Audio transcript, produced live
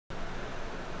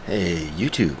Hey,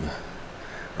 YouTube.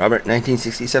 Robert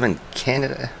 1967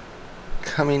 Canada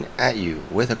coming at you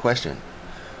with a question.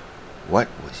 What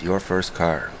was your first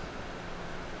car?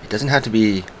 It doesn't have to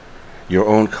be your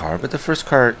own car, but the first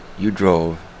car you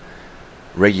drove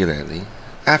regularly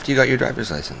after you got your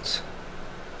driver's license.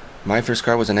 My first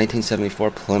car was a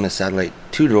 1974 Plymouth Satellite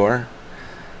 2-door,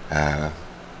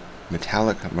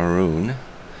 metallic maroon,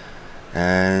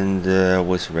 and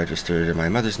was registered in my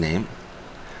mother's name.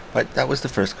 But that was the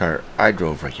first car I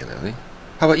drove regularly.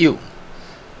 How about you?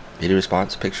 Video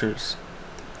response, pictures?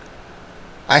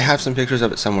 I have some pictures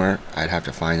of it somewhere. I'd have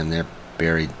to find them. They're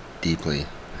buried deeply.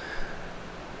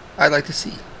 I'd like to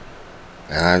see.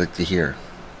 And I'd like to hear.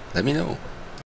 Let me know.